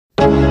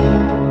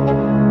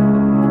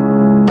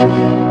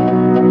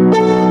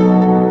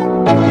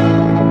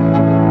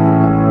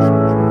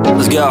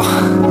Yo,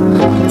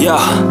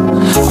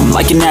 I'm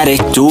like an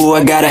addict, do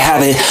I gotta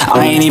have it.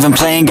 I ain't even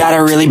playing, got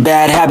a really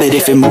bad habit.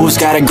 If it moves,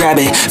 gotta grab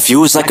it,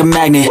 fuse like a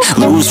magnet.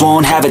 Lose,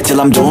 won't have it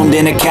till I'm doomed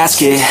in a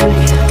casket.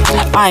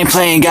 I ain't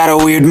playing, got a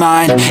weird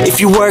mind.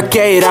 If you work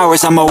 8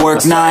 hours, I'ma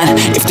work 9.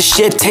 If the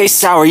shit tastes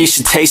sour, you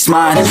should taste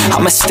mine.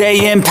 I'ma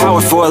stay in power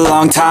for a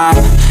long time.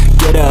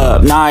 Get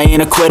up, nah, I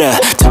ain't a quitter.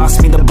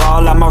 Toss me the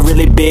ball, I'm a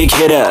really big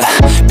hitter.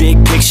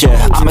 Big picture,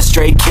 I'm a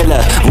straight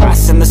killer.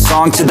 Rising the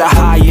song to the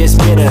highest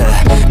bidder.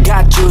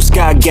 Got juice,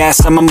 got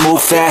gas, I'ma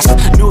move fast.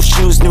 New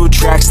shoes, new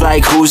tracks,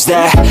 like who's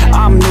that?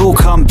 I'm new,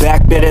 come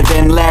back, better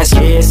than last.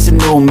 Yeah, it's a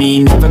new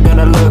me, never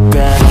gonna look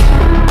back.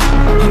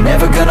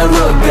 Never gonna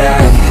look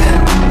back.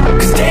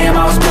 Cause damn,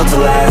 I was built to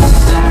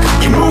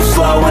last. You move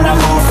slow and I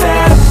move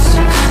fast,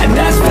 and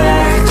that's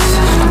facts.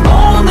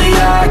 Only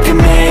I can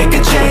make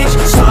a change.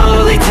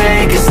 Slowly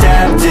take a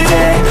step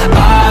today.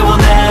 I will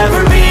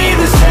never be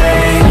the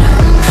same,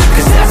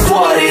 cause that's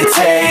what it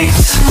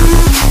takes.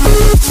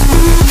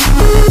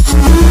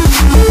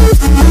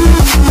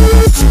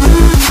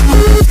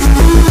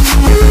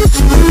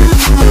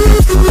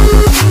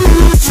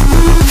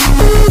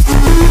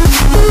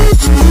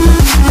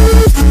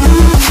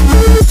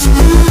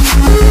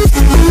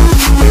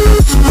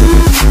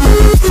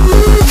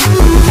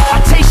 I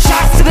take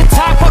shots to the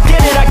top, I'll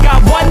get it. I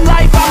got one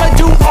life, I'ma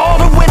do all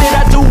to win it.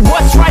 I do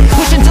what's right,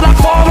 push until I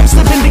fall, I'm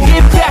slipping. To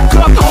get back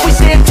up, always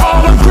stand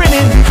tall, I'm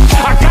grinning.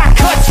 I got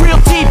cuts real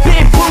deep,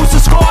 big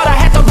bruises scarred. I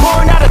had to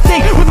learn how to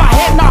think with my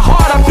head, not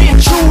heart. I've been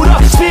chewed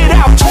up, spit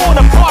out, torn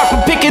apart.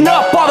 But picking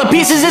up all the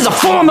pieces is a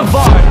form of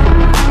art.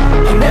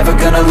 I'm never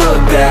gonna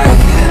look back,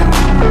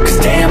 cause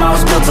damn, I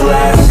was built to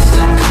last.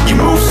 You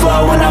move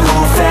slow and I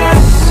move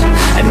fast,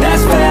 and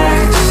that's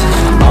facts.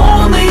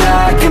 Only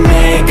I can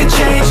make a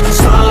change.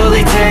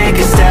 Slowly take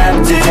a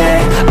step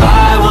today.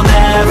 I will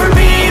never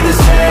be the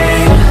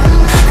same,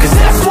 cause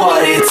that's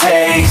what it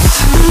takes.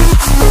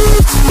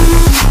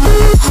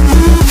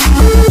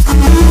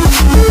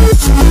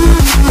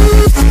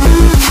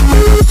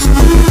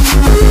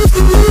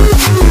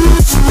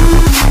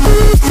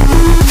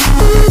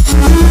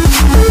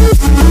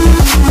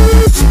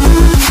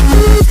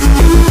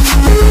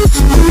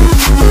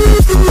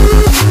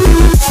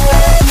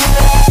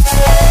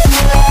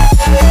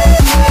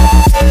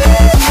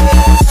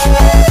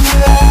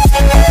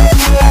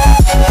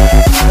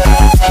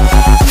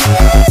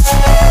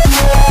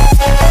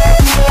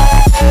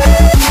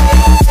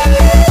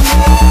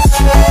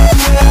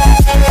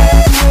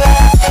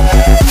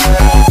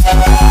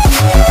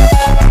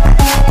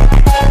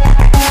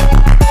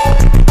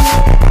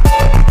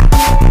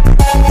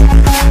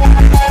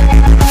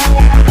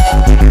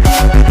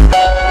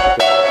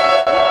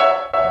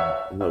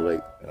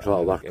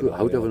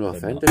 Houd even nog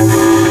vent.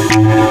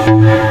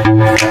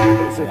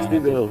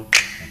 16 euro.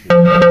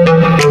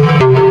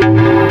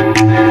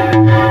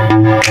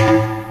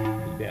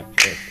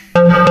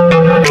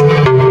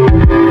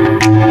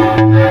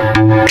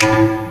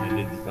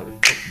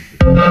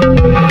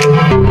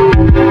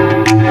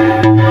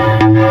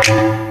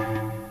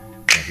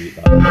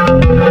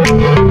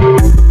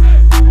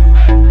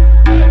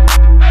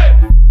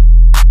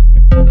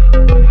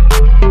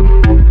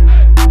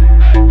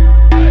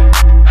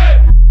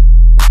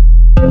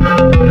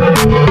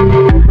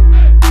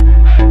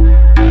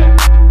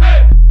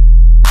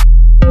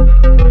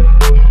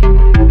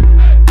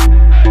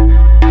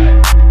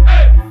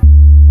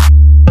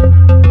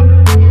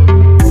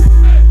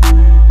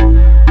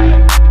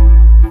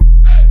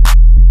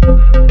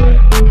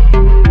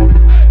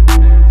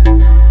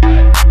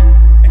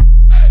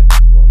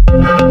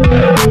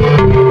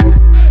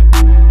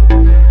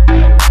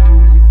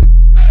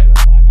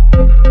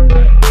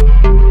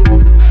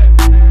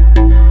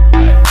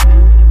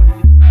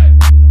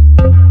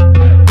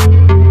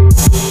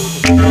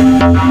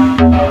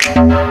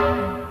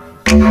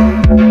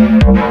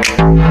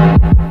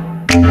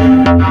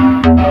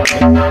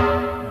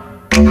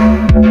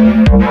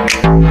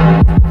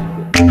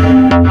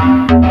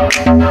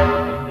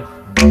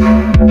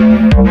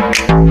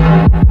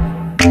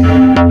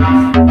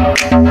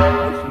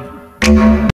 Thank you.